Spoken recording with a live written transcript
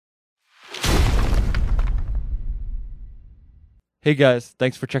Hey guys,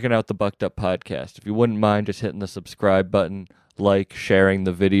 thanks for checking out the Bucked Up Podcast. If you wouldn't mind just hitting the subscribe button, like, sharing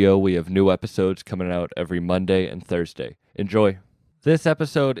the video, we have new episodes coming out every Monday and Thursday. Enjoy. This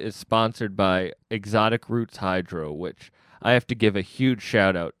episode is sponsored by Exotic Roots Hydro, which I have to give a huge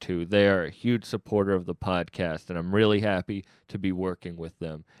shout out to. They are a huge supporter of the podcast, and I'm really happy to be working with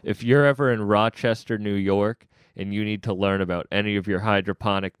them. If you're ever in Rochester, New York, and you need to learn about any of your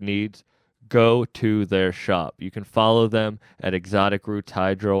hydroponic needs, go to their shop. You can follow them at Exotic Roots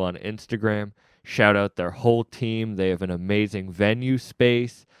Hydro on Instagram. Shout out their whole team. They have an amazing venue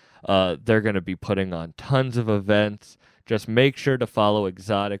space. They're going to be putting on tons of events. Just make sure to follow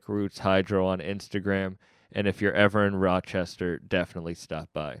Exotic Roots Hydro on Instagram. And if you're ever in Rochester, definitely stop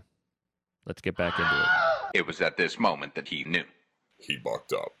by. Let's get back into it. It was at this moment that he knew. He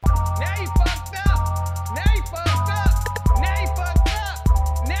bucked up. Now you fucked up. Now you fucked up. Now you fucked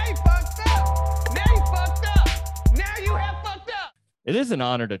up. Now you fucked up. Now you fucked up. Now you have fucked up. It is an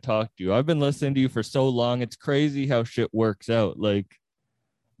honor to talk to you. I've been listening to you for so long. It's crazy how shit works out. Like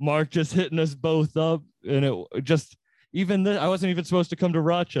Mark just hitting us both up, and it just even I wasn't even supposed to come to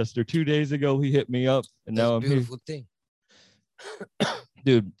Rochester 2 days ago. He hit me up, and now I'm beautiful here. thing.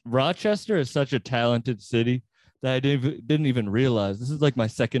 Dude, Rochester is such a talented city that I didn't even realize. This is like my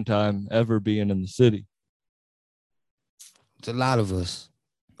second time ever being in the city. It's a lot of us.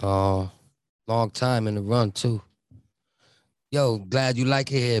 Long time in the run too. Yo, glad you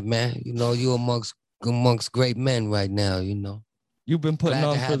like it here, man. You know, you amongst great men right now, you know. You've been putting Glad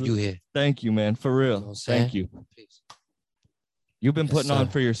on to for have you here. Thank you, man. For real. You know what I'm saying? Thank you. Peace. You've been Yes, putting on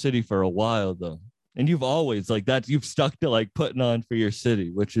sir. for your city for a while though. And you've always like that. You've stuck to like putting on for your city,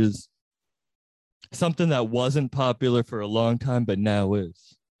 which is something that wasn't popular for a long time, but now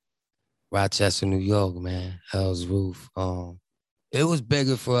is. Rochester, New York, man. Hell's Roof. It was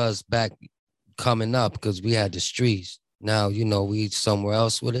bigger for us back coming up because we had the streets. Now, you know, we somewhere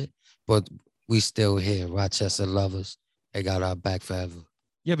else with it, but we still here. Rochester lovers. They got our back forever.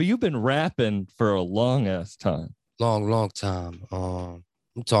 Yeah, but you've been rapping for a long ass time. Long time. I'm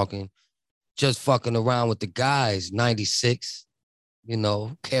talking just fucking around with the guys, 96, you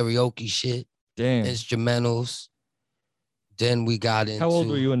know, karaoke shit, Damn. instrumentals. Then we got into... How old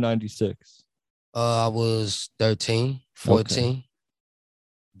were you in 96? I was 13, 14,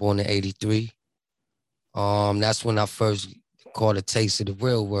 born in 83. That's when I first caught a taste of the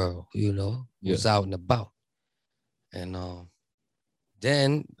real world, you know, was out and about. And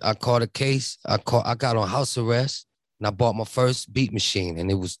then I caught a case. I got on house arrest, and I bought my first beat machine, and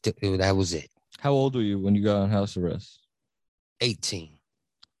that was it. How old were you when you got on house arrest? 18,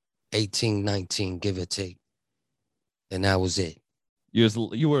 19, give or take. And that was it.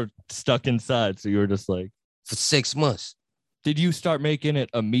 You were stuck inside, so you were just like... For 6 months. Did you start making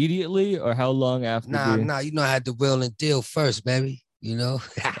it immediately, or how long after? Nah, you know, I had to wheel and deal first, baby. You know?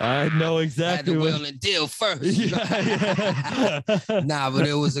 I know exactly. I had to wheel and deal first. Yeah. Nah, but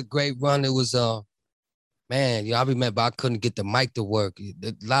it was a great run. It was, man, I remember I couldn't get the mic to work.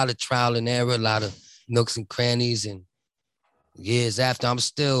 A lot of trial and error, a lot of nooks and crannies, and years after, I'm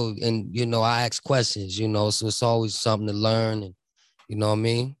still, and, you know, I ask questions, you know, so it's always something to learn, and, you know what I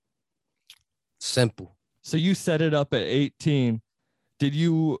mean? Simple. So you set it up at 18. Did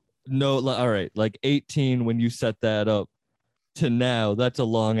you know, all right, like 18 when you set that up to now, that's a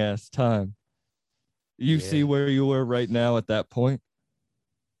long ass time. You see where you were right now at that point?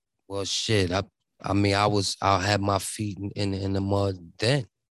 Well, shit, I mean, I had my feet in the mud then,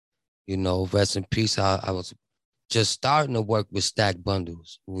 you know, rest in peace. I was just starting to work with Stack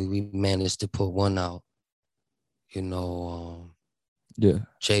Bundles. We managed to put one out, you know, yeah.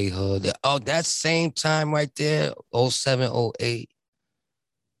 J Hood. Oh, that same time right there, 07, 08,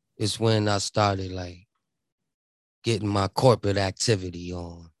 is when I started like getting my corporate activity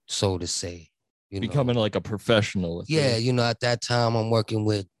on, so to say. Becoming like a professional. Yeah, you know, at that time I'm working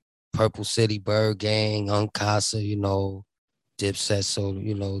with Purple City Bird Gang, Uncasa, you know, Dipset, so,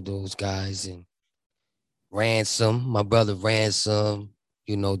 you know, those guys, and Ransom, my brother Ransom,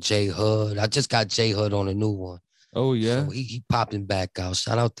 you know, J Hood. I just got J Hood on a new one. Oh, yeah? So he popping back out.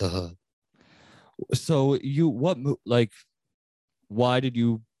 Shout out to Hood. So why did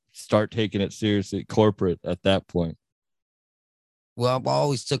you start taking it seriously, corporate, at that point? Well, I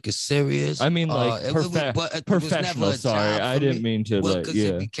always took it serious. I mean, like, professional, sorry. I didn't mean to, well, like, because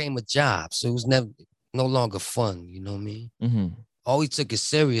it became a job, so it was no longer fun, you know what I mean? Mm-hmm. Always took it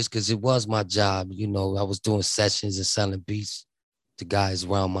serious because it was my job, you know. I was doing sessions and selling beats to guys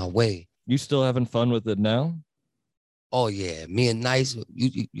around my way. You still having fun with it now? Oh, yeah. Me and Nice,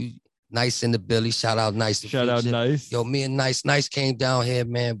 you Nice in the Billy. Shout out Nice. Shout out Nice. Yo, me and Nice came down here,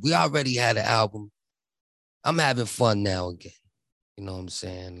 man. We already had an album. I'm having fun now again. You know what I'm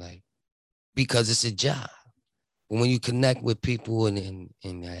saying? Like, because it's a job. But when you connect with people and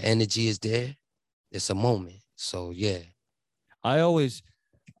the energy is there, it's a moment. So yeah. I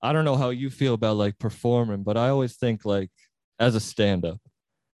don't know how you feel about like performing, but I always think like as a stand-up,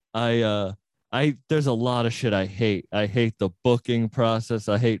 there's a lot of shit I hate. I hate the booking process.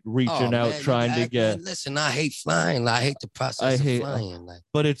 I hate reaching out trying to get. Man, listen, I hate flying. I hate the process of flying. Like,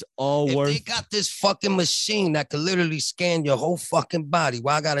 but it's all if worth. they got this fucking machine that could literally scan your whole fucking body,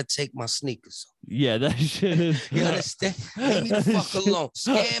 why I gotta take my sneakers off? Yeah, that shit is. You understand? Leave me the fuck alone.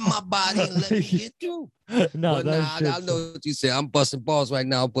 Scan my body and let me get through. No, I know what you say. I'm busting balls right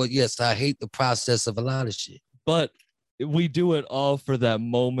now, but yes, I hate the process of a lot of shit. But we do it all for that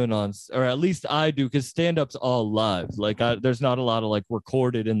moment or at least I do, because stand-up's all live. Like there's not a lot of like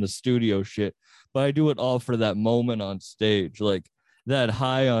recorded in the studio shit, but I do it all for that moment on stage. Like that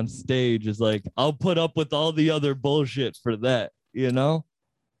high on stage is like, I'll put up with all the other bullshit for that, you know?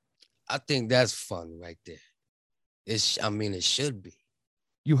 I think that's fun right there. It should be.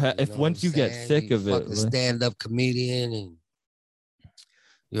 Once you get sick of it, a stand-up comedian and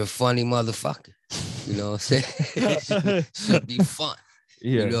you're a funny motherfucker. You know what I'm saying? It should be fun.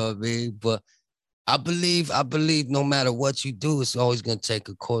 Yeah. You know what I mean? But I believe no matter what you do, it's always gonna take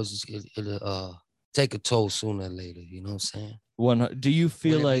a course. It'll take a toll sooner or later. You know what I'm saying? Do you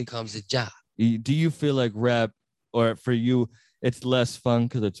feel when it like becomes a job? Do you feel like rap, or for you, it's less fun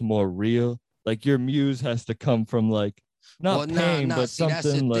because it's more real? Like your muse has to come from like pain, but see, something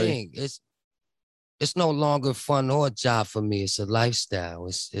that's the like thing. It's no longer fun or a job for me. It's a lifestyle.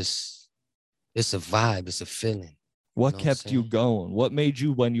 It's a vibe. It's a feeling. What kept you going? What made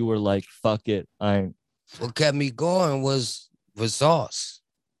you, when you were like, fuck it, What kept me going was results,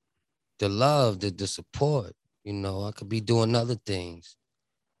 the love, the support. You know, I could be doing other things,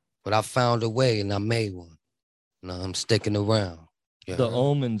 but I found a way and I made one. You know, I'm sticking around. The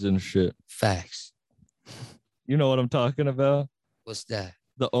omens and shit. Facts. You know what I'm talking about? What's that?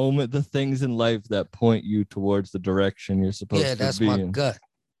 The things in life that point you towards the direction you're supposed to be. Yeah, that's my gut.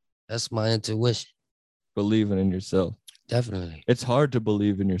 That's my intuition. Believing in yourself. Definitely. It's hard to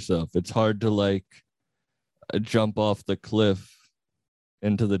believe in yourself. It's hard to like jump off the cliff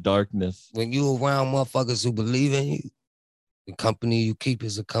into the darkness. When you around motherfuckers who believe in you, the company you keep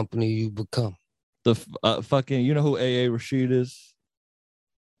is a company you become. The fucking, you know who A.A. Rashid is?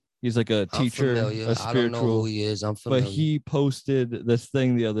 He's like a teacher, a spiritual. I don't know who he is. I'm familiar. But he posted this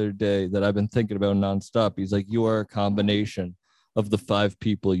thing the other day that I've been thinking about nonstop. He's like, you are a combination of the 5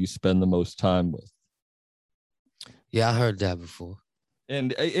 people you spend the most time with. Yeah, I heard that before.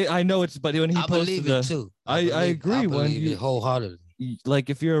 And I know it's, but when he posted believe it too. I agree. I believe it wholeheartedly. Like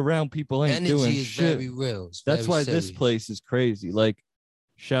if you're around people ain't energy doing is shit. Very real. That's why serious. this place is crazy. Like,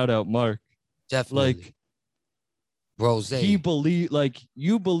 shout out Mark. Definitely. Like, Rose. He believed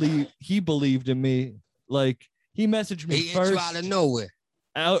in me. Like, he messaged me first out of nowhere.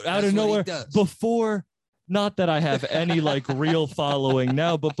 Out of nowhere before. Not that I have any like real following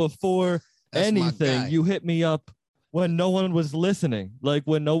now, but before anything, you hit me up when no one was listening. Like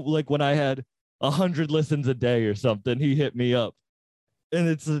when I had 100 listens a day or something, he hit me up, and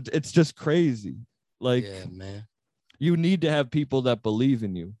it's just crazy. Like, yeah, man, you need to have people that believe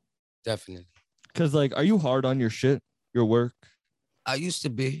in you. Definitely. Cause like, are you hard on your shit, your work? I used to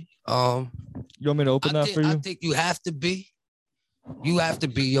be. You want me to open that for you? I think you have to be. You have to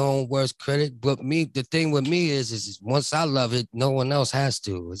be your own worst critic. But the thing with me is once I love it, no one else has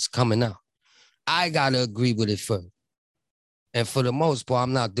to. It's coming out. I gotta agree with it first. And for the most part,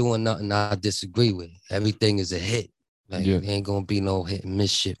 I'm not doing nothing I disagree with. Everything is a hit. Like, it ain't gonna be no hit and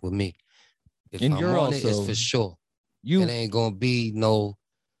miss shit with me. If I'm on it, it's for sure. It ain't gonna be no,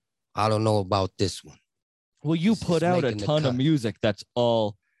 I don't know about this one. Well, you put out a ton of music that's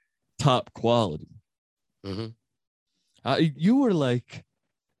all top quality. Mm-hmm. You were like,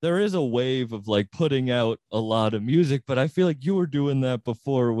 there is a wave of like putting out a lot of music, but I feel like you were doing that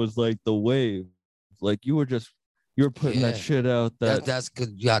before it was like the wave. Like you were putting that shit out. That's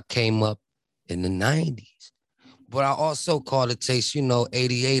because y'all came up in the 90s. But I also caught a taste,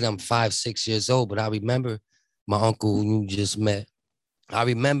 88, I'm 5-6 years old, but I remember my uncle who you just met. I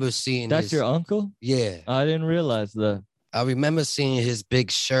remember seeing That's your uncle? Yeah. I didn't realize that. I remember seeing his big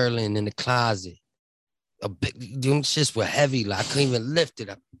Sherlin in the closet. Them shits were heavy. Like I couldn't even lift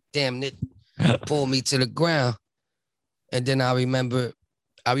it. Damn it pulled me to the ground. And then I remember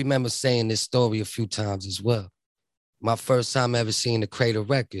saying this story a few times as well. My first time ever seeing the Crater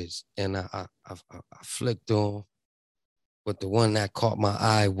Records, and I flicked through them. But the one that caught my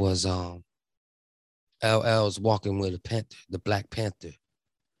eye was LL's Walking with a Panther, the Black Panther.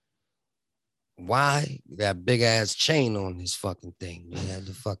 why that big ass chain on his fucking thing. He had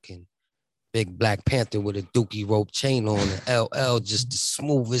the fucking big Black Panther with a dookie rope chain on it. LL just the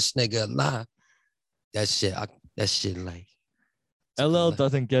smoothest nigga alive. That shit like LL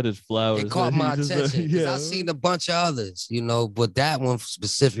doesn't get his flowers. it caught my He's just attention because yeah. I seen a bunch of others, but that one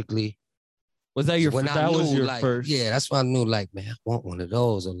specifically. Was that your? When I That was knew, your like, first. yeah, that's why I knew, like, man, I want one of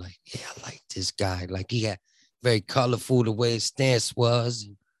those. Or like, yeah, I like this guy. Like, he had very colorful the way his stance was.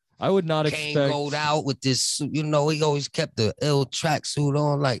 I would not Came expect. gold out with this suit. He always kept the ill tracksuit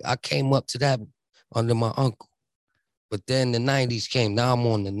on. Like, I came up to that under my uncle. But then the 90s came. Now I'm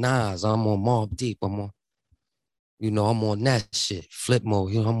on the Nas. I'm on Mobb Deep. I'm on that shit. Flip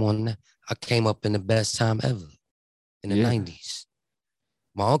mode. I'm on that. I came up in the best time ever in the 90s.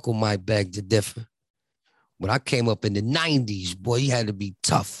 My uncle might beg to differ. When I came up in the 90s, boy, he had to be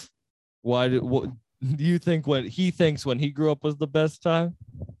tough. What do you think what he thinks when he grew up was the best time?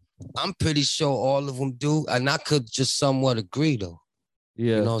 I'm pretty sure all of them do. And I could just somewhat agree, though.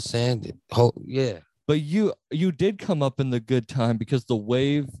 Yeah. You know what I'm saying? Yeah. But you did come up in the good time because the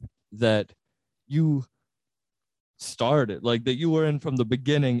wave that you started, like that you were in from the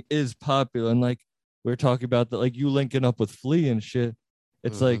beginning, is popular. And like we're talking about that, like you linking up with Flea and shit.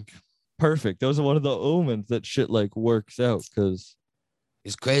 It's like perfect. Those are one of the omens that shit like works out because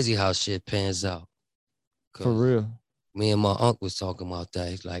it's crazy how shit pans out. For real. Me and my uncle was talking about that.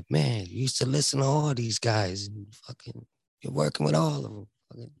 He's like, man, you used to listen to all these guys and fucking you're working with all of them.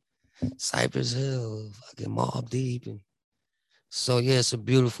 Fucking Cypress Hill, fucking Mobb Deep. And so yeah, it's a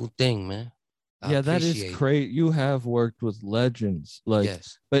beautiful thing, man. Yeah, that is great. You have worked with legends. Like,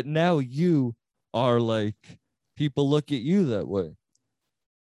 yes. But now you are like, people look at you that way.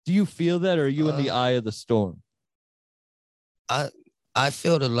 Do you feel that, or are you in the eye of the storm? I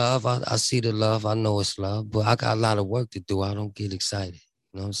feel the love. I see the love. I know it's love, but I got a lot of work to do. I don't get excited.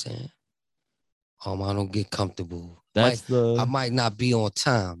 You know what I'm saying? I don't get comfortable. I might not be on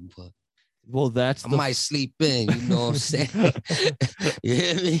time, but I might sleep in. You know what I'm saying? You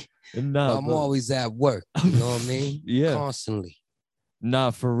hear me? Nah, I'm always at work. You know what I mean? Yeah, constantly.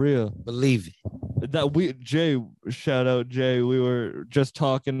 Nah, for real. Believe it. Shout out Jay. We were just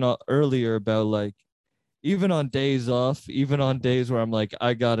talking earlier about like, even on days off, even on days where I'm like,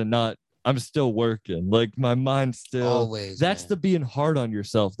 I'm still working. Like my mind's still. Always. That's the being hard on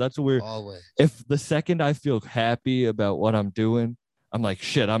yourself. That's where. Always. If the second I feel happy about what I'm doing, I'm like,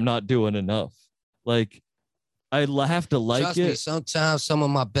 shit, I'm not doing enough. Like, I have to like Trust it. me, sometimes some of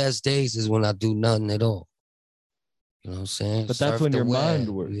my best days is when I do nothing at all. You know what I'm saying? But that's when your mind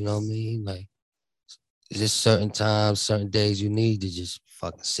web, works. You know what I mean? Like, there's certain times, certain days you need to just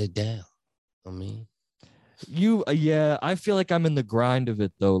fucking sit down. I mean, I feel like I'm in the grind of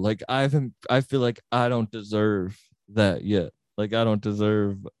it though. Like I feel like I don't deserve that yet. Like I don't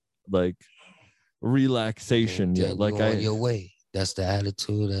deserve like relaxation yet. Like on your way. That's the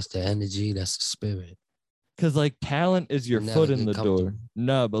attitude. That's the energy. That's the spirit. Because like talent is your foot in the door.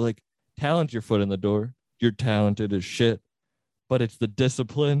 No, but like talent's your foot in the door. You're talented as shit, but it's the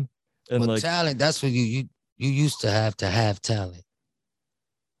discipline and like talent. That's what you used to have talent.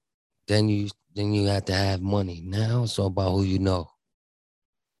 Then you have to have money. Now it's all about who you know.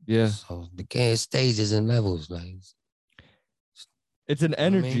 Yeah. So the game stages and levels, like it's an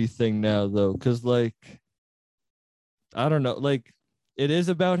energy thing now though, because like I don't know, like it is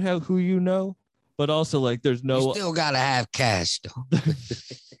about who you know, but also like there's no. You still gotta have cash though.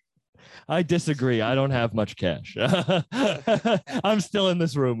 I disagree. I don't have much cash. I'm still in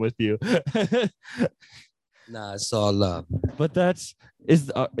this room with you. Nah, it's all love. But is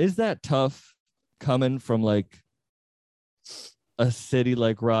that tough coming from like a city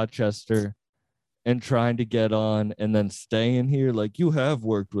like Rochester and trying to get on and then staying here? Like you have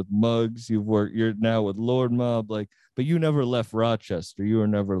worked with Muggs, you're now with Lord Mob, like, but you never left Rochester. You were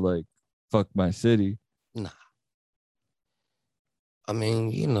never like, fuck my city. Nah. I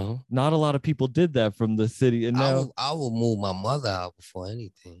mean, not a lot of people did that from the city, and now I will move my mother out before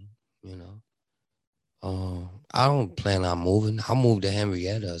anything. I don't plan on moving. I'll move to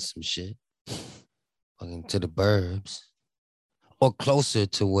Henrietta or some shit, fucking to the burbs, or closer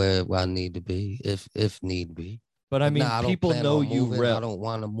to where I need to be, if need be. But I mean, people know you rep. I don't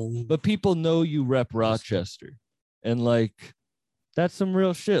want to move. But people know you rep Rochester, and like that's some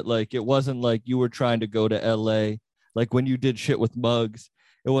real shit. Like it wasn't like you were trying to go to LA. Like when you did shit with Muggs,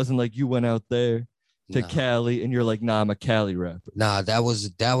 it wasn't like you went out there to Cali and you're like, nah, I'm a Cali rapper. Nah, that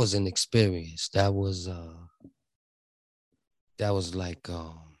was an experience. That was like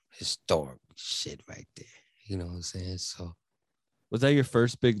historic shit right there. You know what I'm saying? So was that your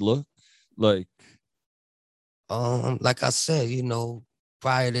first big look? Like I said,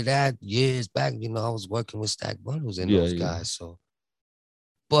 prior to that, years back, you know, I was working with Stack Bundles and Yeah, those yeah. guys. So,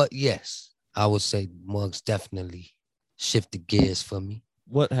 but yes, I would say Muggs definitely shifted gears for me,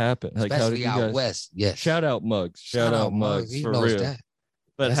 What happened? Like, how did especially you out guys? west. Yes. Shout out Muggs. Shout out Muggs He for knows real. that.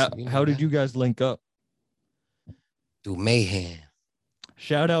 But That's- you know how did that. you guys link up? Do Mayhem.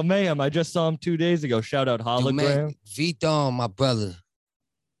 Shout out Mayhem. I just saw him 2 days ago. Shout out Hologram. V-Dawn, my brother.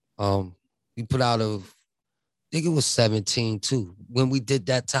 We put out I think it was 17 too. When we did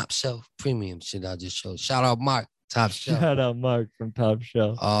that Top Shelf premium shit I just showed. Shout out Mark, Top Shelf. Shout out Mark from Top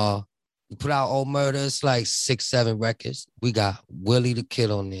Shelf. We put out Old Murder. It's like 6, 7 records. We got Willie the Kid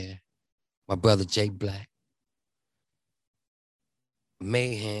on there. My brother Jay Black.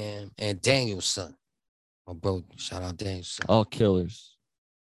 Mayhem and Daniel's son. My bro, shout out Daniel's son. All killers.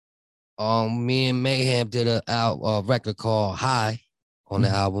 Me and Mayhem did a record called High on the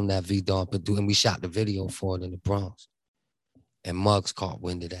album that V-Dawn produced, and we shot the video for it in the Bronx. And Muggs caught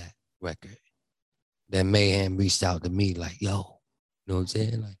wind of that record. Then Mayhem reached out to me like, yo, you know what I'm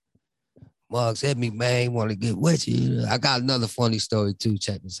saying? Like, Muggs hit me, man, want to get with you. I got another funny story too,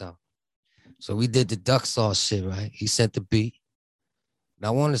 check this out. So we did the duck sauce shit, right? He sent the beat. And I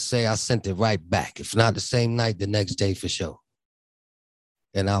want to say I sent it right back. If not the same night, the next day for sure.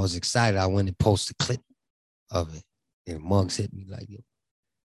 And I was excited. I went and posted a clip of it. And Muggs hit me like,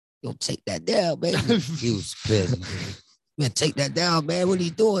 yo, take that down, man. He was pissed. Man, take that down, man. What are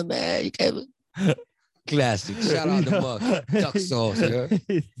you doing, man? You can't... Classic. Shout out to Muggs. Duck sauce,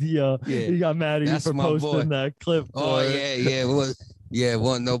 yeah. He got mad at you That's for my boy. posting that clip. Oh, yeah.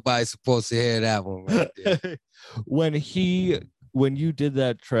 Wasn't nobody supposed to hear that one right there. When you did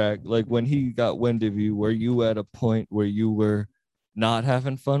that track, like when he got wind of you, were you at a point where you were not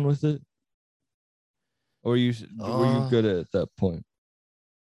having fun with it? Or were you good at that point?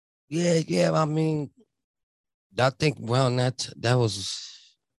 Yeah. I mean, I think around that was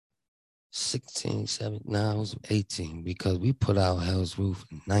 16, 17, no, it was 18 because we put out Hell's Roof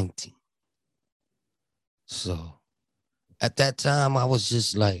in 19. So at that time, I was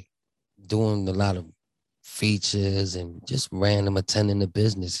just like doing a lot of features and just random attending the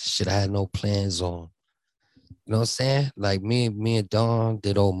business. Shit I had no plans on. You know what I'm saying? Like me and Dawn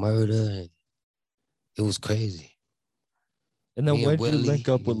did Old Murder and it was crazy. And then when did you link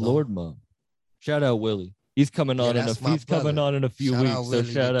up with Lord Mob? Shout out Willie. He's coming on in a few weeks. So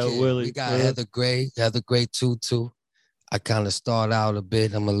shout out Willie. We got Heather Gray 2-2. I kind of start out a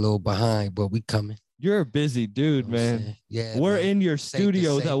bit. I'm a little behind, but we coming. You're a busy dude, You know what I'm man. saying? Yeah. We're man. in your Safe to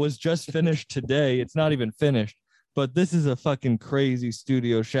studio say. that was just finished today. It's not even finished, but this is a fucking crazy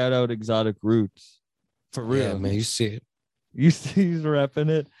studio. Shout out Exotic Roots. For real. Yeah, man. You see it. You see he's repping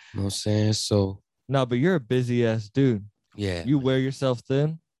it. You know what I'm saying? So, No, but you're a busy ass dude. yeah. You wear yourself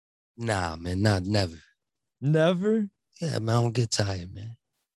thin? Nah, man. Never. Never? Yeah, man. I don't get tired, man.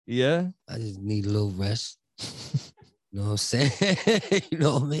 Yeah. I just need a little rest. You know what I'm saying? You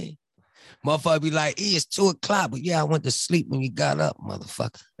know what I mean? Motherfucker be like, it's 2:00, but yeah, I went to sleep when you got up,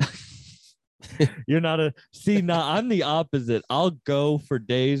 motherfucker. You're not I'm the opposite. I'll go for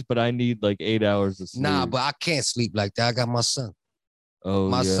days, but I need like 8 hours of sleep. Nah, but I can't sleep like that. I got my son. oh,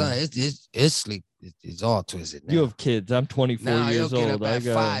 My yeah. son, his sleep is all twisted now. You have kids. I'm 24 now years he'll get old. up at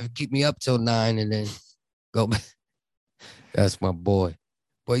 5, keep me up till 9, and then go back. That's my boy.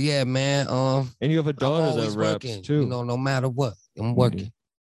 But yeah, man. And you have a I'm daughter that always raps working. too. You know, no matter what, I'm working.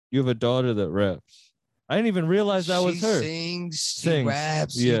 You have a daughter that raps. I didn't even realize that was her. She Sings,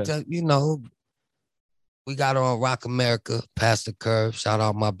 raps. yeah. She does, you know, we got her on Rock America, Past the Curve. Shout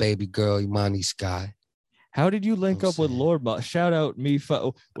out my baby girl, Imani Sky. How did you link I'm up with saying. Lord Mo? Shout out me.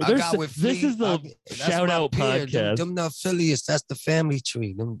 I got with this Flea. is the That's shout my out peer. podcast. Them the affiliates. That's the family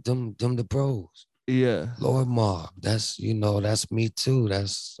tree. Them the bros. Yeah. Lord Mob. That's, you know, that's me too.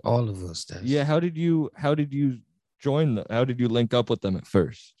 That's all of us. That's, Yeah. How did you join them? How did you link up with them at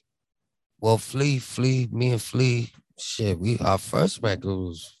first? Well, me and Flea, shit, our first record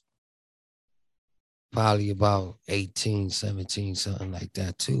was probably about 18, 17, something like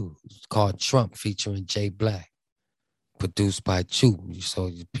that too. It's called Trump featuring Jay Black, produced by Chew.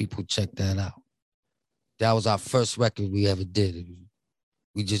 So people check that out. That was our first record we ever did.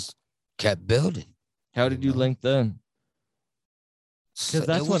 We just kept building. How did you know? link then? Because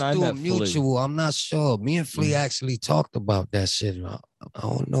that's it when was I through met a Flea. mutual. I'm not sure. Me and Flea actually talked about that shit. I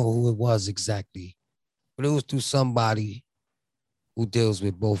don't know who it was exactly, but it was through somebody who deals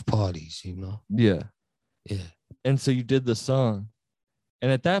with both parties, you know? Yeah. Yeah. And so you did the song.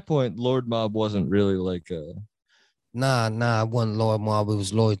 And at that point, Lord Mob wasn't really like Nah, it wasn't Lord Mob. It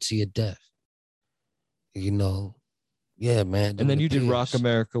was Loyalty or Death. You know? Yeah, man. and then you did Rock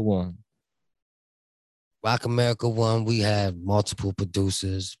America. America 1. Rock America 1, we had multiple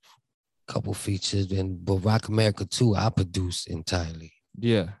producers, couple features, but Rock America 2, I produced entirely.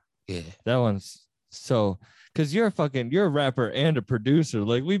 Yeah. Yeah. That one's so, because you're a rapper and a producer.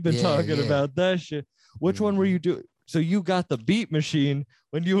 Like we've been talking about that shit. Which one were you doing? So you got the Beat Machine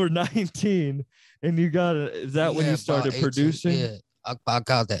when you were 19 and you got it. Is that when you started 18, producing? Yeah. I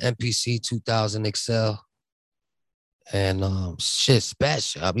got the MPC 2000 XL. And shit,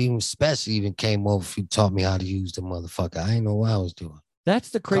 Special. I mean, Special even came over. He taught me how to use the motherfucker. I didn't know what I was doing. That's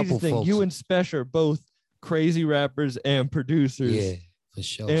the crazy Couple thing. folks- You and Special are both crazy rappers and producers. Yeah, for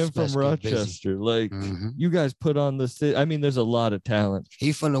sure. And from Special get busy. Rochester. Like Mhm. you guys put on the city. I mean, there's a lot of talent.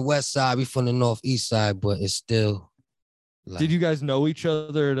 He from the west side, we from the northeast side, but it's still like, Did you guys know each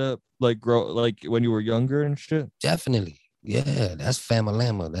other to like grow like when you were younger and shit? definitely. Yeah, that's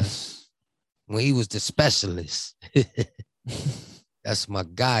Famalama. That's when he was the specialist. That's my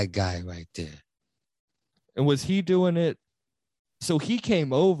guy right there. And was he doing it? So he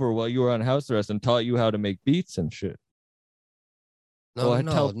came over while you were on house arrest and taught you how to make beats and shit. No, it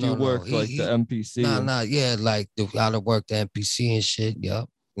helped you work He- like he- the MPC. Yeah, like how to work the MPC and shit. Yup.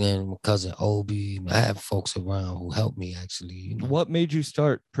 And my cousin Obi, I have folks around who helped me actually. You know, What made you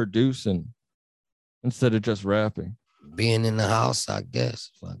start producing instead of just rapping? being in the house, I guess.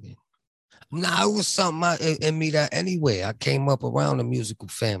 Fucking. Nah, it was something in me that anyway. I came up around a musical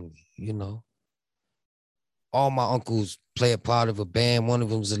family, you know. All my uncles play a part of a band. One of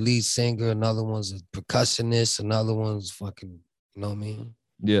them's a lead singer, another one's a percussionist, another one's fucking, you know what I mean?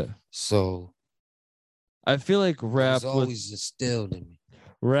 Yeah. So I feel like it rap was always instilled in me.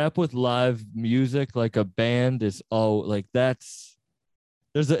 rap with live music, like a band, is all like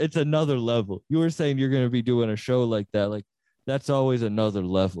it's another level. You were saying you're gonna be doing a show like that. Like that's always another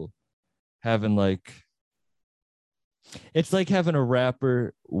level. Having like it's like having a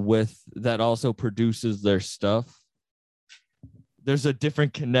rapper with that also produces their stuff. There's a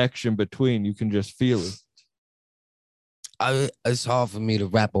different connection between, you can just feel it. It's hard for me to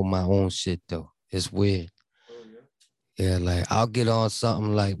rap on my own shit though. It's weird. Yeah, like I'll get on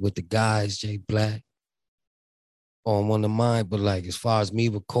something like with the guys, Jay Black, on one of mine, but like as far as me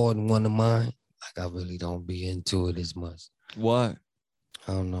recording one of mine, like I really don't be into it as much. What?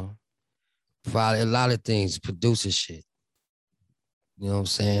 I don't know. Probably a lot of things, producer shit. You know what I'm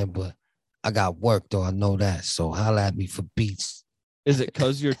saying? But I got work though, I know that. So holla at me for beats. Is it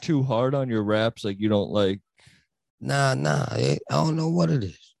because you're too hard on your raps? Like you don't like Nah, I don't know what it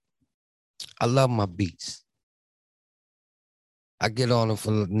is. I love my beats. I get on them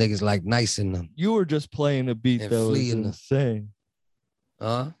for niggas like Nice in them. you were just playing a beat And that was fleeing them. insane.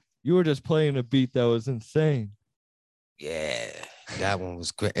 Huh? You were just playing a beat that was insane. Yeah, that one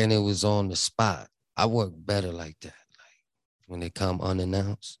was great. And it was on the spot. I work better like that. Like when they come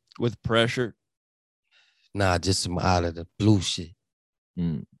unannounced. With pressure. Nah, just some out of the blue shit.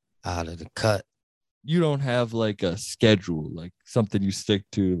 Mm. Out of the cut. You don't have like a schedule, like something you stick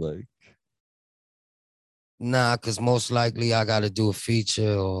to, like Nah, because most likely I gotta do a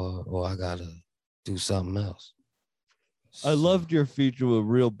feature or I gotta do something else. I loved your feature with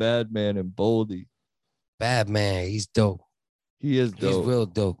Real Bad Man and Boldy. Bad Man, he's dope. He is He's dope. real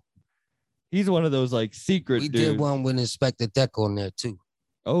dope. He's one of those like secret We dudes. did one with Inspector Deck on there too.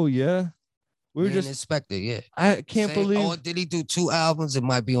 Oh yeah. We were Me and just Inspector, yeah. I can't Same- believe Oh, did he do 2 albums? It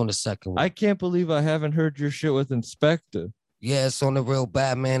might be on the second one. I can't believe I haven't heard your shit with Inspector. Yeah, it's on the Real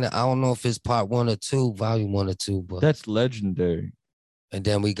Bad Man. I don't know if it's part 1 or 2, volume 1 or 2, but That's legendary. and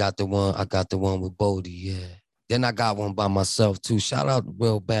then I got the one with Bodie, yeah. Then I got one by myself too. Shout out to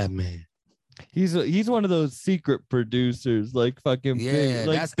Real Bad Man. He's one of those secret producers, like fucking Yeah, big,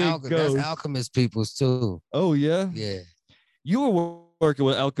 like that's, big that's Ghost. Alchemist peoples too. Oh yeah. Yeah. You were working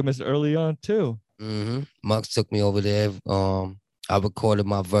with Alchemist early on too. Mm-hmm. Mux took me over there. I recorded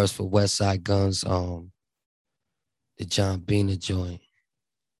my verse for West Side Guns, the John Bina joint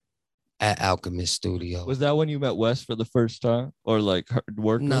at Alchemist Studio. Was that when you met Wes for the first time, or like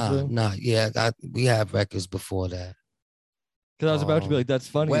worked with him? Yeah, we had records before that. Because I was about to be like, that's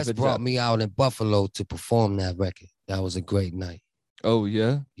funny. Wes if it's brought me out in Buffalo to perform that record. That was a great night. Oh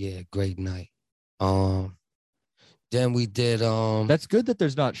yeah. Yeah, great night. Then we did That's good that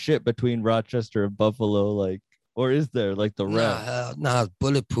there's not shit between Rochester and Buffalo, like, or is there like the rap? Nah,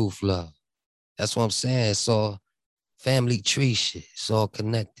 bulletproof love. That's what I'm saying. It's all family tree shit. It's all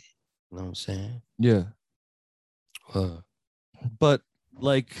connected. You know what I'm saying? Yeah. Huh. But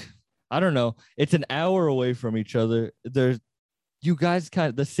like, I don't know. It's an hour away from each other. You guys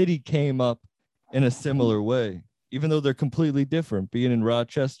the city came up in a similar way, even though they're completely different. Being in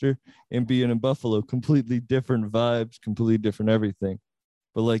Rochester and being in Buffalo, completely different vibes, completely different everything.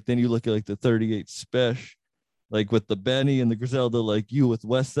 But like then you look at like the 38 Special, like with the Benny and the Griselda, like you with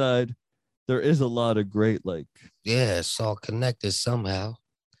West Side, there is a lot of great like. Yeah, it's all connected somehow.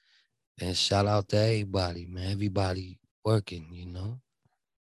 And shout out to everybody, man. Everybody working, you know.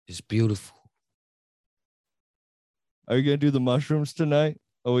 It's beautiful. Are you gonna do the mushrooms tonight?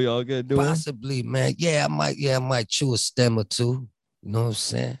 Are we all gonna do it? Possibly, man. Yeah, I might chew a stem or two. You know what I'm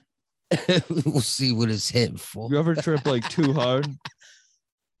saying? We'll see what it's hitting for. You ever trip like too hard?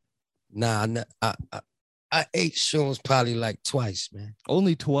 Nah, I ate shrooms probably like twice, man.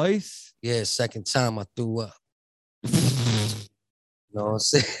 Only twice? Yeah, second time I threw up. You know what I'm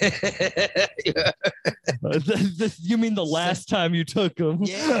saying? Yeah. You mean the last time you took them?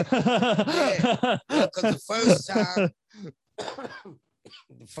 Yeah. Because the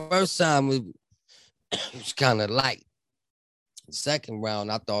first time it was kind of light. The second round,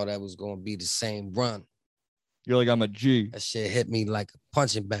 I thought that was going to be the same run. You're like, I'm a G. That shit hit me like a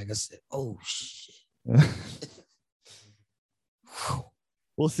punching bag. I said, oh, shit.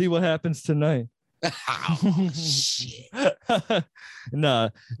 We'll see what happens tonight. Oh, shit. Nah.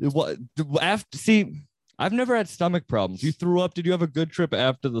 What after? See, I've never had stomach problems. You threw up. Did you have a good trip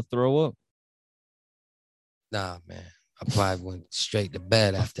after the throw up? Nah, man. I probably went straight to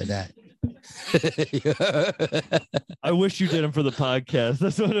bed after that. I wish you did them for the podcast.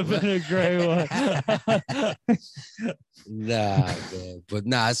 This would have been a great one. Nah, man. But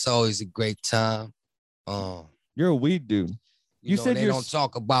nah, it's always a great time. You're a weed dude. You know, said they don't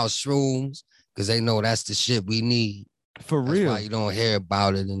talk about shrooms because they know that's the shit we need. For That's real. why you don't hear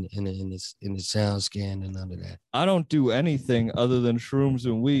about it in the sound scan and none of that. I don't do anything other than shrooms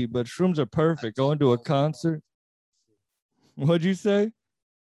and weed, but shrooms are perfect. Going to a concert. What'd you say?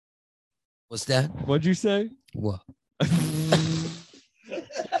 What's that? What'd you say? What?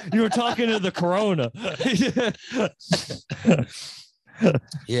 You were talking to the corona.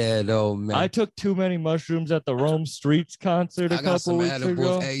 Yeah, no, man. I took too many mushrooms at the Rome Streets concert a I got couple some weeks edibles.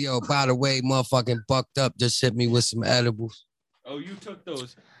 ago. Hey, yo, by the way, motherfucking Bucked Up just hit me with some edibles. Oh, you took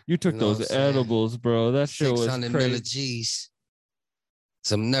those. You took You know what those I'm saying? edibles, bro. That shit was 600 crazy. millig's.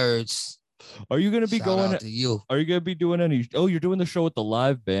 Some nerds. Are you gonna be Shout going? out to you. Are you gonna be doing any? Oh, you're doing the show with the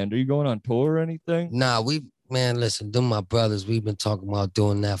live band. Are you going on tour or anything? Nah, man, listen, them my brothers. We've been talking about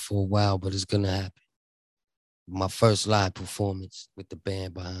doing that for a while, but it's gonna happen. My first live performance with the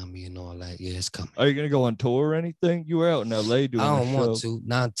band behind me and all that. Yeah, it's coming. Are you gonna go on tour or anything? You were out in LA doing. I don't a show. want to.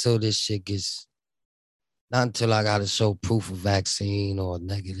 Not until this shit gets. Not until I gotta show proof of vaccine or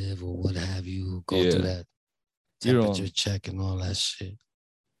negative or what have you. Go Yeah. through that You don't- temperature check and all that shit.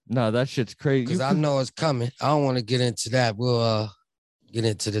 Nah, that shit's crazy. Because I know it's coming. I don't want to get into that. We'll get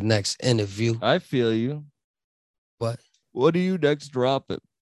into the next interview. I feel you. But What do you next drop it?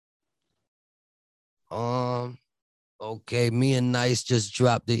 okay, me and Nice just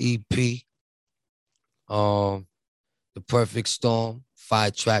dropped the EP. The Perfect Storm,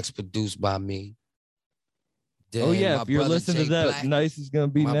 5 tracks produced by me. Then Oh yeah, my if you're brother listening Jay to that, Black- Nice is gonna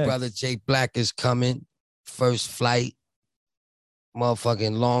be my next. brother Jake Black is coming. First Flight.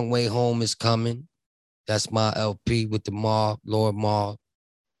 Motherfucking Long Way Home is coming. That's my LP with the Mob, Lord Mob.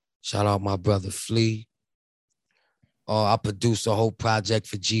 Shout out my brother Flea. I produced a whole project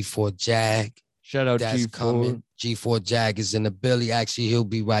for G4 Jag. Shout out That's G4. coming. G4 Jag is in the Billy. Actually, he'll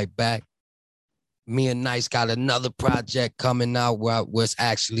be right back. Me and Nice got another project coming out where it's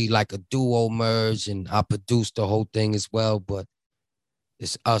actually like a duo merge, and I produced the whole thing as well, but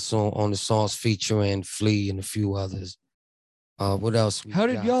it's us on the songs featuring Flea and a few others. What else? How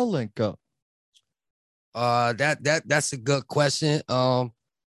did y'all link up? That's a good question.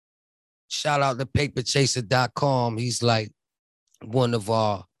 Shout out to paperchaser.com. He's like one of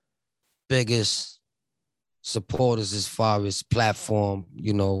our biggest supporters as far as platform,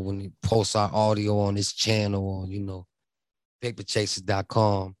 you know, when he posts our audio on his channel or, you know,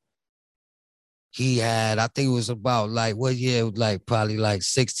 paperchaser.com. He had, I think it was about like, what year? Like probably like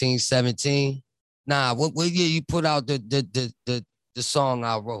 16, 17. Nah, what year you put out the song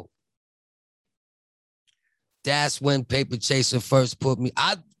I wrote? That's when Paper Chaser first put me.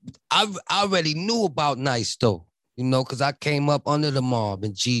 I already knew about Nice though, you know, because I came up under the Mob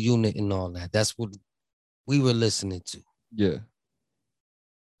and G Unit and all that. That's what we were listening to. Yeah.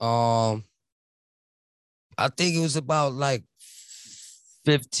 I think it was about like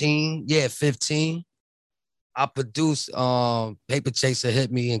 15. Yeah, 15. I produced, Paper Chaser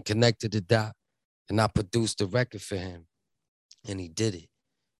hit me and connected the dot, and I produced the record for him, and he did it.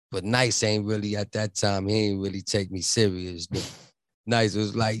 But Nice ain't really, at that time, he ain't really take me serious. Nice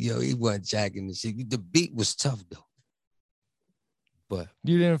was like, yo, he wasn't jacking the shit. The beat was tough though. But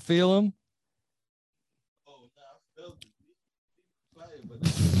You didn't feel him?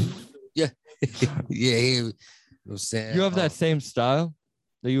 Yeah. Yeah. You know what I'm saying? You have that same style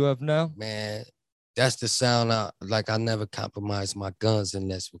that you have now? Man, that's the sound I never compromise my guns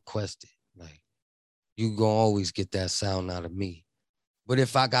unless requested. Like you gonna always get that sound out of me. But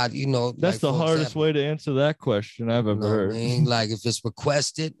if I got, That's like, the for hardest example, way to answer that question I've you ever know what I heard. mean? Like if it's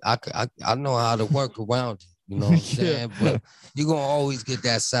requested, I know how to work around it. You know what I'm saying? But you're gonna always get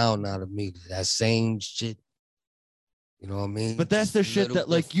that sound out of me, that same shit. You know what I mean? But that's Just the a shit little that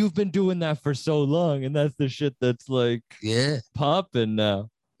like different. you've been doing that for so long, and that's the shit that's like Yeah. popping now.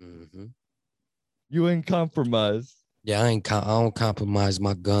 Mm-hmm. You ain't compromise. Yeah, I don't compromise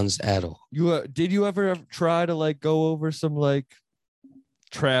my guns at all. Did you ever try to like go over some like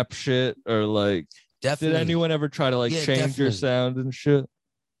trap shit or like Definitely. did anyone ever try to like Yeah, change your definitely. sound and shit?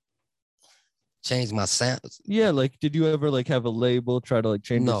 Change my sound? Yeah, like did you ever like have a label try to like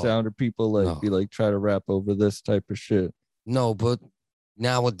change your No. sound or people like No. be like try to rap over this type of shit? No, but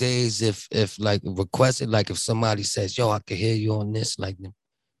nowadays, if like requested, like if somebody says, "Yo, I can hear you on this," like,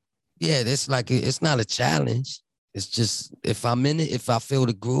 yeah, it's like it's not a challenge. It's just if I'm in it, if I feel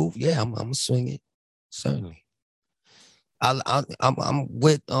the groove, yeah, I'm gonna swing it. Certainly. I'm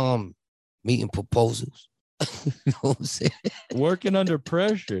with meeting proposals. You know what I'm saying? Working under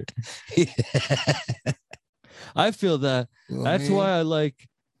pressure. Yeah. I feel that. You know what I That's mean? why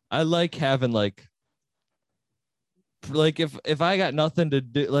I like having like if I got nothing to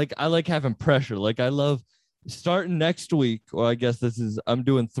do, like I like having pressure. Like I love starting next week. Well, I guess I'm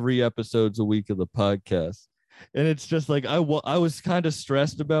doing 3 episodes a week of the podcast. And it's just like I was kind of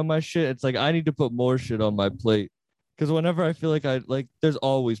stressed about my shit. It's like I need to put more shit on my plate. Because whenever I feel like there's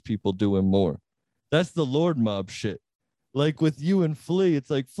always people doing more. That's the Lord Mob shit. Like with you and Flea, it's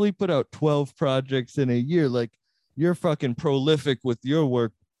like Flea put out 12 projects in a year. Like you're fucking prolific with your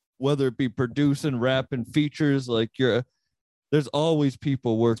work, whether it be producing, rapping, features. Like there's always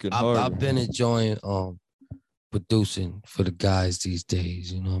people working hard. I've been enjoying producing for the guys these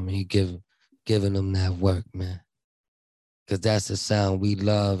days. You know what I mean? Giving them that work, man. Because that's the sound we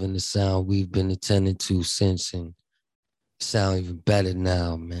love and the sound we've been attending to since, and sound even better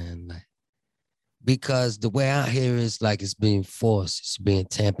now, man. Like, because the way I hear it is like it's being forced, it's being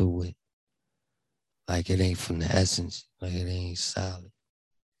tampered with. Like it ain't from the essence, like it ain't solid.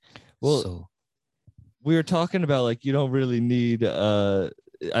 Well, so we were talking about like you don't really need I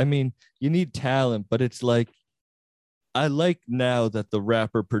mean, you need talent, but it's like I like now that the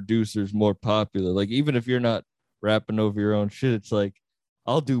rapper producer's more popular. Like even if you're not rapping over your own shit, it's like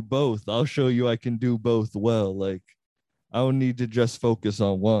I'll do both. I'll show you I can do both well. Like I don't need to just focus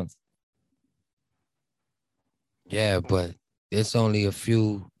on one. yeah, but it's only a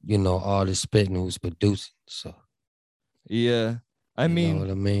few, artists spitting who's producing. So Yeah. I you know mean, what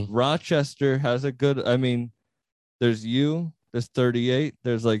I mean? Rochester has a good, I mean, there's you, there's 38,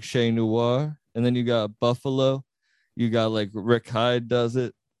 there's like Shay Noir, and then you got Buffalo, you got like Rick Hyde does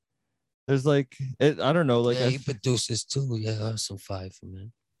it. There's like, I don't know, like yeah, he produces too. Yeah, some fire for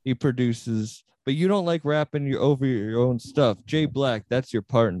man. he produces, but you don't like rapping over your own stuff. Jay Black, that's your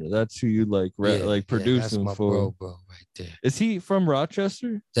partner. That's who you like, like producing that's my for. bro right there. Is he from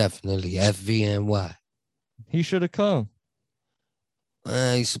Rochester? Definitely FVNY. He should have come.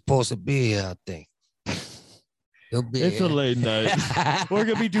 He's supposed to be here, I think. He'll be It's here. a late night. We're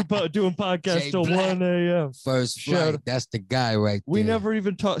gonna be doing podcasts Jay till Black. 1 a.m. First Shout flight. out. That's the guy right there. We never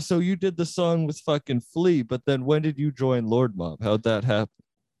even talked. So you did the song with fucking Flea, but then when did you join Lord Mob? How'd that happen?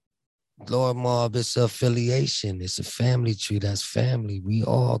 Lord Mob, it's an affiliation. It's a family tree. That's family. We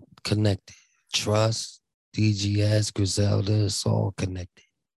all connected. Trust, DGS, Griselda, it's all connected.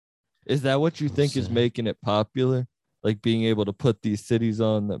 Is that what you think is making it popular? Like being able to put these cities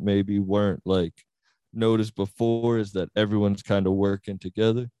on that maybe weren't like noticed before, is that everyone's kind of working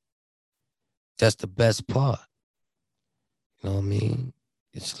together? That's the best part. You know what I mean?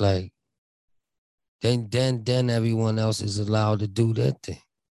 It's like then everyone else is allowed to do their thing.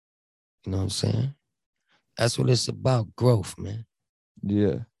 You know what I'm saying? That's what it's about, growth, man.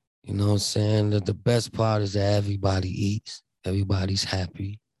 Yeah. You know what I'm saying? The best part is that everybody eats, everybody's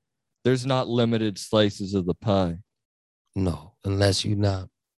happy. There's not limited slices of the pie. No, unless you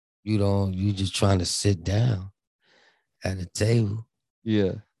just trying to sit down at a table.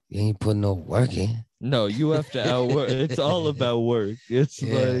 Yeah. You ain't putting no work in. No, you have to outwork. It's all about work. It's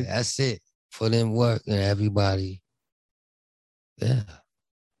like that's it. Put in work and everybody. Yeah.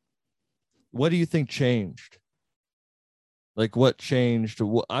 What do you think changed? Like what changed?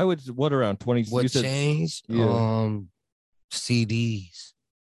 What around 20? What changed? Yeah. CDs.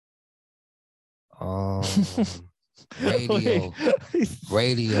 Radio.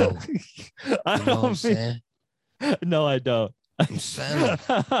 Radio. I You know what I'm saying? No, I don't. I'm saying,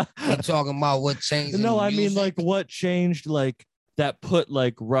 we talking about what changed. No, I mean like what changed, like that put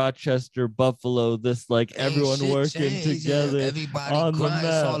like Rochester, Buffalo, this like everyone working together. Everybody on the grind. It's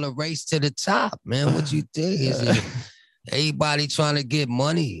map. all a race to the top, man. What you think? Is it everybody trying to get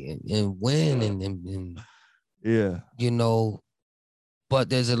money and win and Yeah. you know? But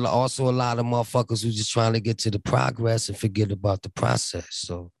there's also a lot of motherfuckers who just trying to get to the progress and forget about the process.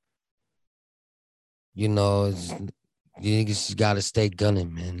 So, you know, you just got to stay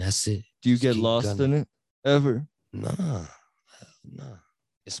gunning, man. That's it. Do you Just get keep lost gunning. in it ever? Nah.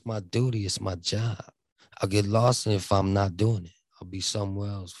 It's my duty. It's my job. I'll get lost in it if I'm not doing it. I'll be somewhere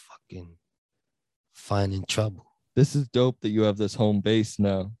else fucking finding trouble. This is dope that you have this home base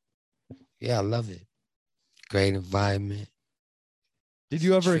now. Yeah, I love it. Great environment. Did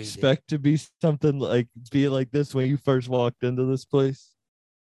you ever Treated. expect to be something like be like this when you first walked into this place?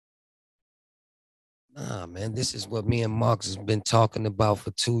 Nah, man, this is what me and Marcus has been talking about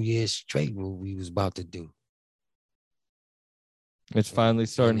for 2 years straight, what we was about to do. It's finally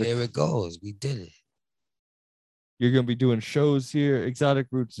starting And to. here it goes. We did it. You're gonna be doing shows here. Exotic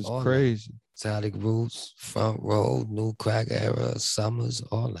Roots is All that. crazy. Exotic Roots, Front Row, New Crack Era, Summers,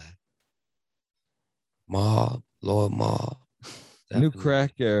 all that. Mob, Lord Mob. New Definitely.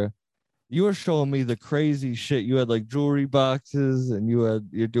 Crack Era. You were showing me the crazy shit. You had like jewelry boxes, and you're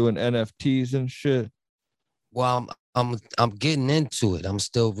doing NFTs and shit. Well, I'm getting into it. I'm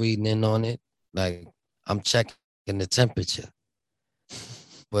still reading in on it. Like I'm checking the temperature.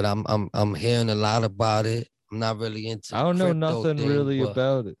 But I'm hearing a lot about it. I'm not really into I don't know crypto nothing thing, really but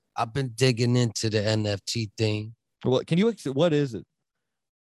about it. I've been digging into the NFT thing. What can you? What is it?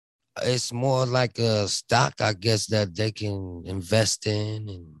 It's more like a stock, I guess, that they can invest in,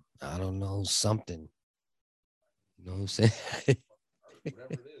 and I don't know, something. You know what I'm saying?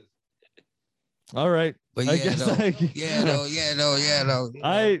 All right. But I yeah, guess though, I- yeah, though.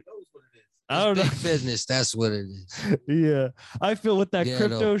 I don't know. Big business. That's what it is. Yeah, I feel with that Yeah,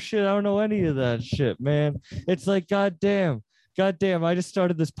 crypto though. shit. I don't know any of that shit, man. It's like, goddamn. I just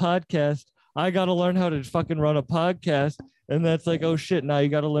started this podcast. I got to learn how to fucking run a podcast. And that's like, oh shit, now you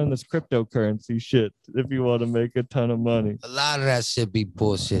got to learn this cryptocurrency shit if you want to make a ton of money. A lot of that shit be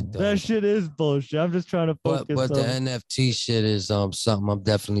bullshit, though. That shit is bullshit. I'm just trying to focus But the on. NFT shit is something I'm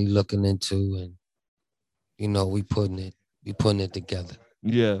definitely looking into, and you know we putting it together.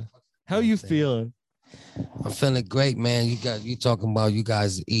 Yeah. How you feeling? I'm feeling great, man. You talking about you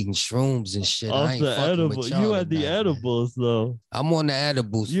guys eating shrooms and shit. I Off ain't the fucking edible. with y'all You had the tonight, man. edibles though. I'm on the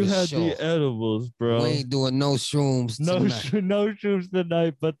edibles. You for had sure. the edibles, bro. We ain't doing no shrooms No, tonight. no shrooms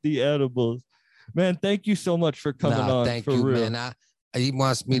tonight, but the edibles. Man, thank you so much for coming on. Thank for you, real. man. He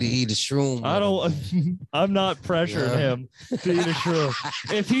wants me to eat a shroom. I don't. I'm not pressuring Yeah. him to eat a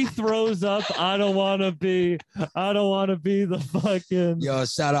shroom. If he throws up, I don't want to be the fucking. Yo,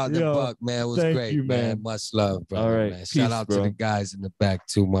 shout out to Yo, Buck, man. It was thank great, you, man. Much love, bro. All right, man. peace, Shout out bro. to the guys in the back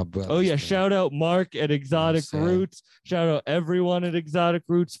too, my brother. Oh yeah, shout out Mark at Exotic saying? Roots. Shout out everyone at Exotic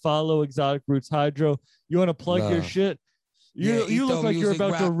Roots. Follow Exotic Roots Hydro. You want to plug your Love. shit? You Yeah, look Etho like you're Music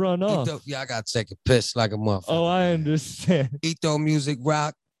about to Rock. run off. Yeah, I gotta take a piss like a motherfucker. Oh, I understand. Etho Music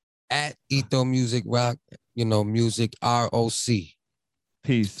Rock at Etho Music Rock. You know, music ROC.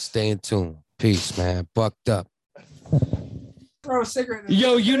 Peace. Stay in tune. Peace, man. Bucked up. Throw a cigarette.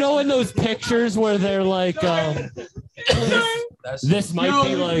 Yo, you know in those pictures where they're like, this might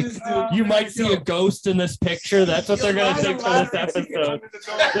be like, you might see a ghost in this picture. That's what they're gonna think for this episode.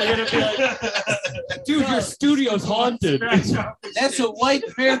 They're gonna be like, dude, your studio's haunted. That's a white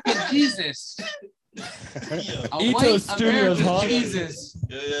American Jesus. A Ito's white studio's American haunted. Jesus.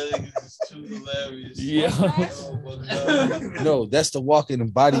 It's too hilarious. Yeah. No, that's the walking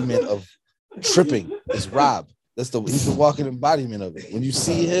embodiment of tripping. It's Rob. He's the walking embodiment of it. When you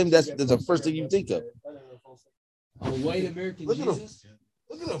see him, that's the first thing you think of. A white American Look at him. Jesus.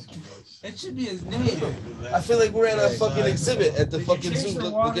 Look at him. That should be his name. I feel like we're at a fucking exhibit at the fucking zoo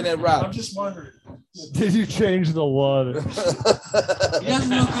looking at Rob. just wondering. Did you change the water? He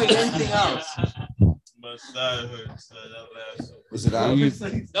doesn't look like anything else. My side hurts. Was it on?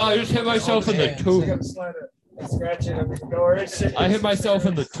 No, I just hit myself in the tooth. I hit myself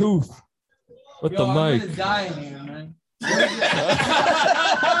in the tooth with the I'm mic. gonna die in here, man.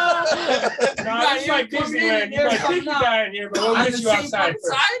 It's like Disneyland. You might think you die in here, but we'll get you outside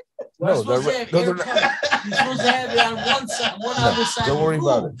first. No, You're supposed to have it on one side, one other side. Don't worry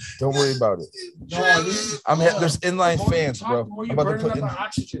about it. Don't worry about it. No, There's inline fans, bro. I'm about to put in.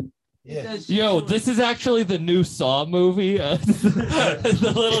 oxygen. Yeah. Yo, this is actually the new Saw movie.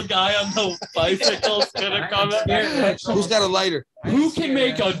 The little guy on the bicycle is gonna come in. Who's got a lighter? Who can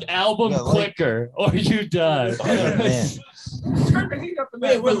make an album Yeah, like- quicker or you die? Oh, man.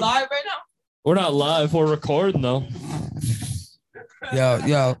 Wait, we're live right now? We're not live. We're recording though.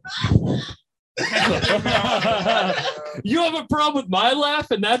 Yo. You have a problem with my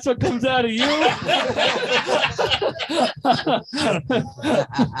laugh, and that's what comes out of you.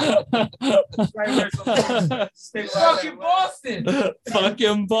 Fucking Boston.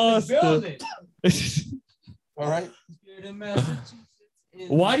 Fucking Boston. Building. All right.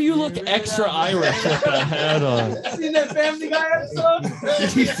 Why do you look extra Irish with that hat on? Seen that Family Guy episode?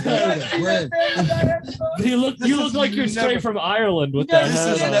 You look like you're straight from Ireland with that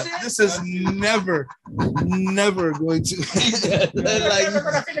hat on. This is never going to.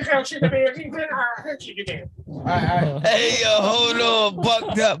 Hey, yo, hold on.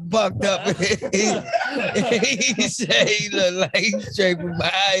 Bucked up. He said he look like he's straight from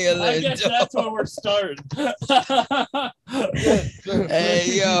I Ireland. guess that's where we're starting.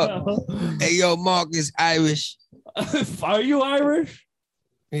 Hey, yo, Mark is Irish. Are you Irish?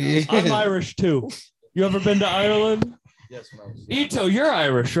 I'm Irish too. You ever been to Ireland? Yes, Ito, you're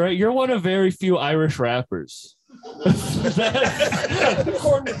Irish, right? You're one of very few Irish rappers. According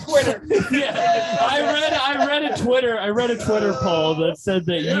to Twitter. Yeah, I read a Twitter poll that said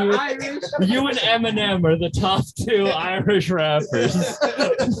that you and Eminem are the top 2 Irish rappers.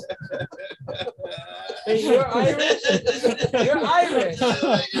 Hey, you're Irish? You're Irish.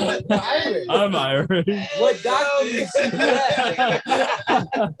 You're Irish. I'm Irish. What doctor you see that?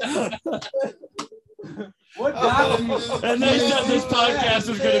 What doctor you see? And they said this podcast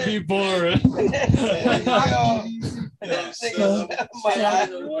was going to be boring.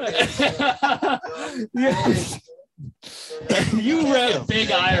 You rep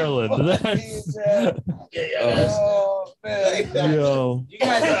Big Ireland. That's... Oh, man. Yo. You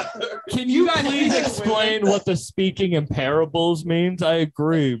guys, Can you please explain what the speaking in parables means? I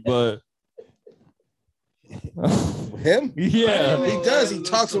agree, but Him? yeah. He does. He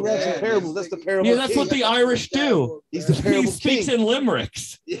talks and raps in parables. That's the parable. Yeah, that's what the Irish do. He's the He parable speaks king. in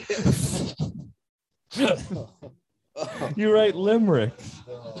limericks. You write limericks.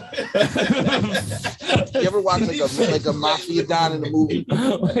 You ever watch like a mafia don in a movie?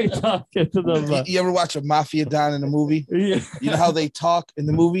 Why talking to them? You ever watch a mafia don in a movie? Yeah, You know how they talk in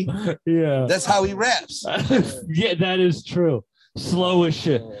the movie? yeah. That's how he raps. Yeah, that is true. Slow as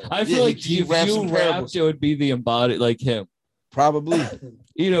shit. I feel Yeah, like he if raps you in rapped, parables. it would be the embodied like him. Probably.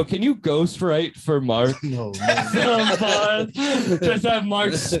 Can you ghostwrite for Mark? No. Some bars? Just have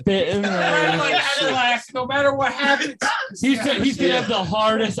Mark spitting. no matter what happens. He's gonna have the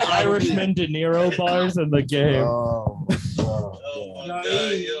hardest Irishman De Niro bars in the game. Oh,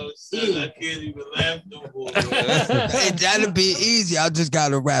 Hey, that'll be easy. I just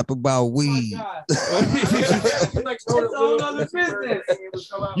gotta rap about weed. It's a whole other business.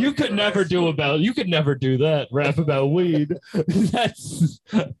 You could never do that. Rap about weed. That's.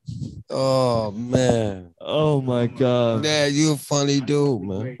 Oh man. Oh my god. Yeah, you a funny dude,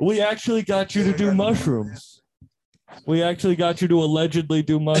 man. We actually got you to do mushrooms. We actually got you to allegedly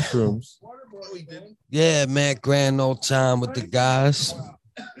do mushrooms. Yeah, man, grand old time with the guys.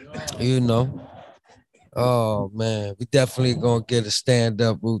 Oh man, we definitely gonna get a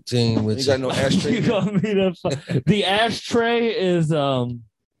stand-up routine with You you. got no ashtray? You want me to the ashtray is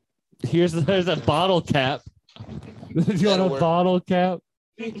there's a bottle cap. Do you want a work. bottle cap?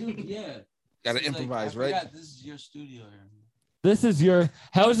 Yeah. Gotta improvise, right? This is your studio here. This is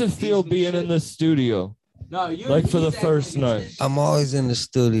how does it feel being in the studio? No, you Like for the first night. I'm always in the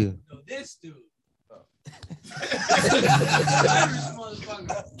studio. No, this dude.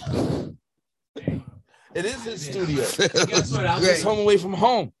 It is his studio. Guess what? I'm It's home away from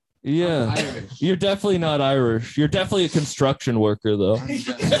home. Yeah. Irish. You're definitely not Irish. You're definitely a construction worker though.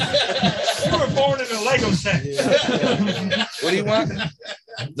 You were born in a Lego set. What do you want?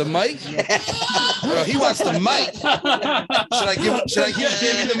 The mic? Bro, he wants the mic. Should I give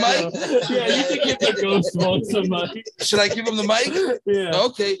him the mic? Yeah, you can give the ghost one some money. Should I give him the mic? Yeah.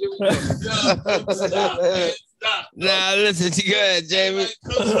 Okay. Here we go. Nah, listen, you go ahead, Jamie.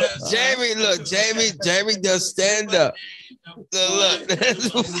 Jamie does stand up. Look.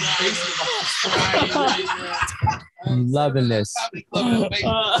 I'm loving this. Oh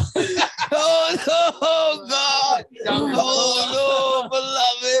God. Oh no,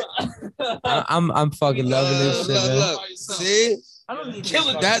 beloved. I'm fucking loving this shit, man. Look. See? I don't need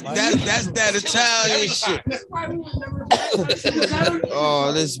That's that Italian shit.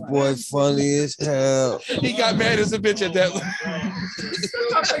 Oh, this boy funny as hell. He got mad as a bitch at that.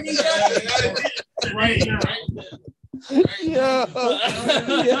 Right now.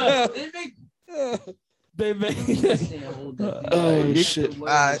 They made Oh shit! All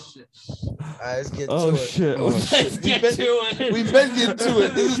right, let's get to it. shit. Let's get to it. We've been getting to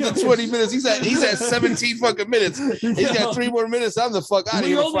it. This is the 20 minutes. He's at 17 fucking minutes. He's got 3 more minutes. I'm the fuck out of We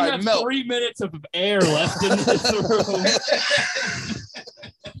here only before I have melt. 3 minutes of air left in this room.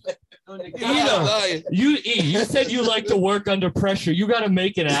 You said you like to work under pressure. You got to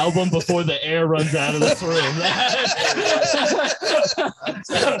make an album before the air runs out of this room.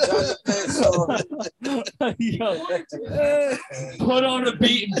 Yo, put on a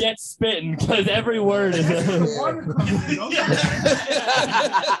beat and get spitting because every word is.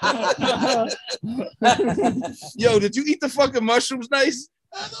 Yo, did you eat the fucking mushrooms nice?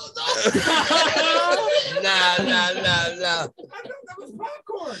 Nah.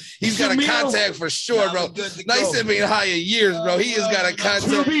 He's got a contact for sure, bro. Nice and being high in years, bro. He has got a To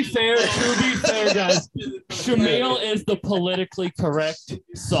contact. be fair, guys, Shamil is the politically correct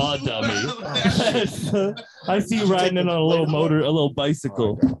saw dummy. I see you riding in on a little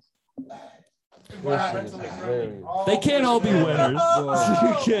bicycle. They can't all be winners.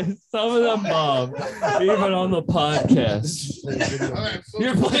 Some of them bomb, even on the podcast.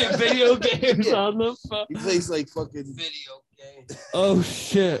 You're playing video games on the phone. He plays like fucking Video game. Oh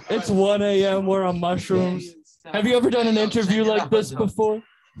shit! It's 1 a.m. We're on mushrooms. Have you ever done an interview like this before?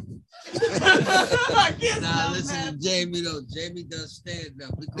 Nah, listen to Jamie though. Jamie does stand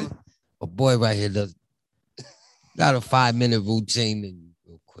up. A boy right here does got a 5-minute routine and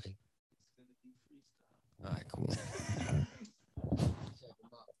real quick. All right, come on.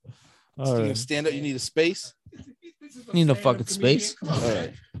 You gonna stand up, you need a space. Need no fucking space. All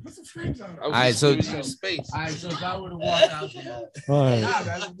right. All right, so space. All right, so if I would have walked out there, All right. I've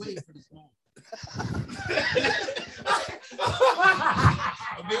been waiting for this moment.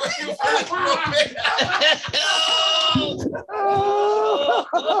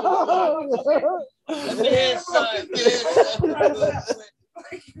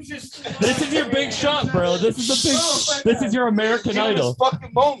 This is your big shot, bro. This is your American Idol.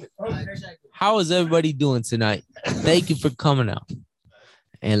 Fucking moment. How is everybody doing tonight? Thank you for coming out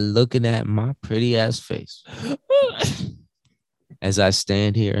and looking at my pretty ass face as I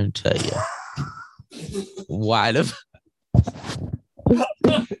stand here and tell you why the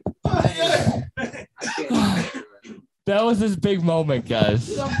That was his big moment,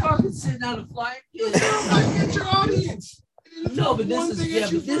 guys. I'm fucking sitting on a flight. Get your audience. No, but this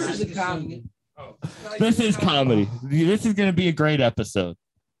is a comedy. This is comedy. This is gonna be a great episode.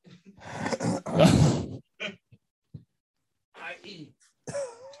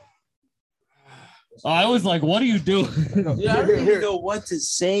 I was like, what are you doing? Yeah, I don't even know what to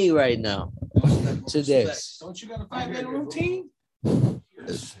say right now to this. Don't you got a 5-minute routine? No,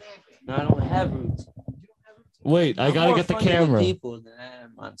 I don't have roots. Wait, I I'm gotta more get the funny with camera. people than I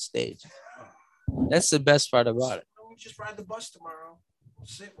am on stage. That's the best part about it. We just ride the bus tomorrow. We'll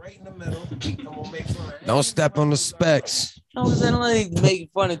sit right in the middle and we'll make fun. don't step on the specs. No, I don't like making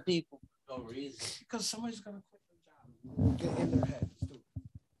fun of people for no reason. Because somebody's gonna quit their job. Get in their head.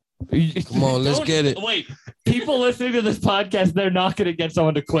 Come on, let's get it. Wait, people listening to this podcast, they're not going to get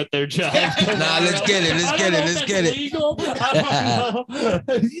someone to quit their job. Nah, let's get it. Let's get it. Let's get it. Legal? I don't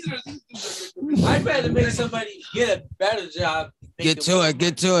know. I'd rather make somebody get a better job. Get to it.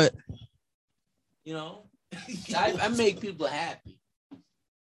 Get to it. You know, I make people happy.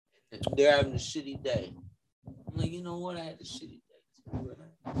 They're having a shitty day. I'm like, you know what? I had a shitty day.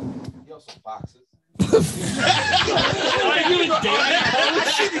 Yo, some boxes. Are you a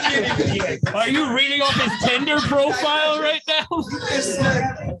dating coach? Are you reading off his Tinder profile right now?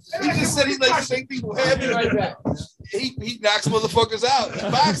 He just said he likes to make people happy right now. He knocks motherfuckers out.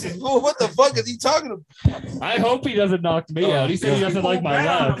 Boxing. Oh, what the fuck is he talking about? I hope he doesn't knock me out. He said he doesn't like my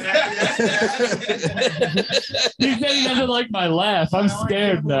laugh. He said he doesn't like my laugh. I'm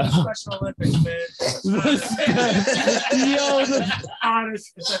scared now. Special Olympics, man. Yo,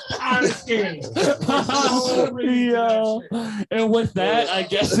 It's an honest game. Yo. And with that, I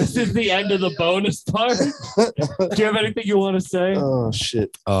guess this is the end of the bonus part. Do you have anything you want to say? Oh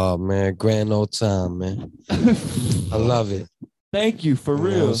shit. Oh man, grand old time, man. I love it. Thank you for You know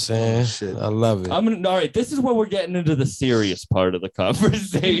what real. I'm saying? Shit. I love it. All right, this is where we're getting into the serious part of the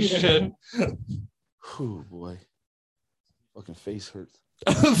conversation. Oh boy. Fucking face hurts.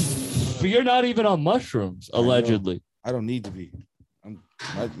 But you're not even on mushrooms, allegedly. I don't need to be. I'm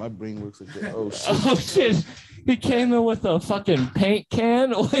My brain works like that. Oh shit. Oh shit! He came in with a fucking paint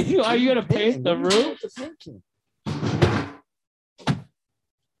can. Are you gonna paint the room?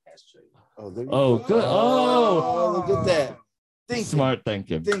 Oh, good. Oh, look at that. Thinking. Smart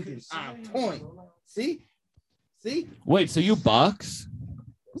thinking. Thinking. Point. See? Wait, so you box?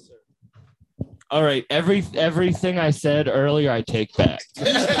 All right, everything I said earlier, I take back.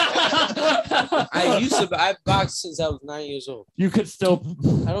 I boxed since I was 9 years old. You could still.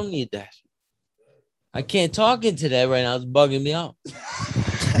 I don't need that. I can't talk into that right now. It's bugging me out.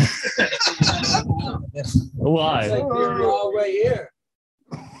 Why? It's like you're all right here.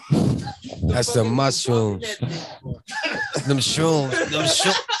 That's the mushrooms. Them shrooms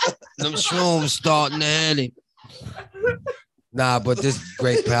starting to hit him. Nah, but this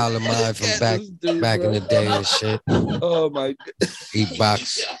great pal of mine from back in the day and shit. Oh my God. He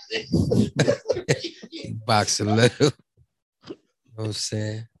boxed. He boxed a little. You know what I'm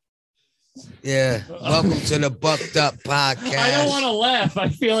saying? Yeah. Welcome to the Bucked Up Podcast. I don't want to laugh. I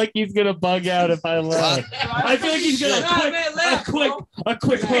feel like he's gonna bug out if I laugh. I feel like he's gonna a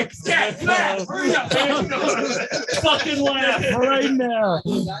quick hook. Fucking laugh right now.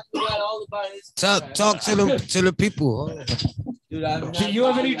 Talk to the people. Dude, do you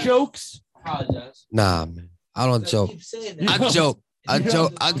have any jokes? Apologize. Nah, man. I don't joke. I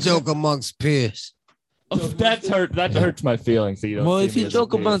joke amongst peers. Oh, that hurts my feelings. So you don't. Well, if you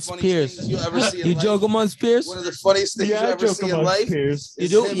joke amongst peers, you joke amongst peers. One of the funniest things you ever see in life. Peers. You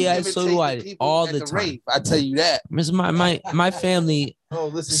do? Yeah, so do I. All the time. I tell you that. My family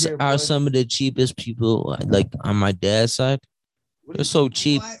are some of the cheapest people. Like on my dad's side, they're so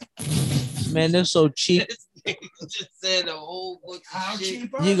cheap. Man, they're so cheap. Just said a whole bunch of shit.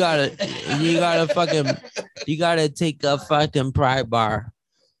 You gotta take a fucking pry bar.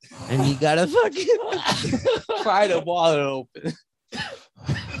 And you gotta fucking pry the wallet open.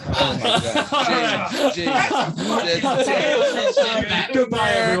 Oh my God.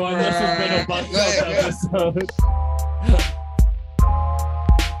 Goodbye, everyone. This has been a Bucked Up episode.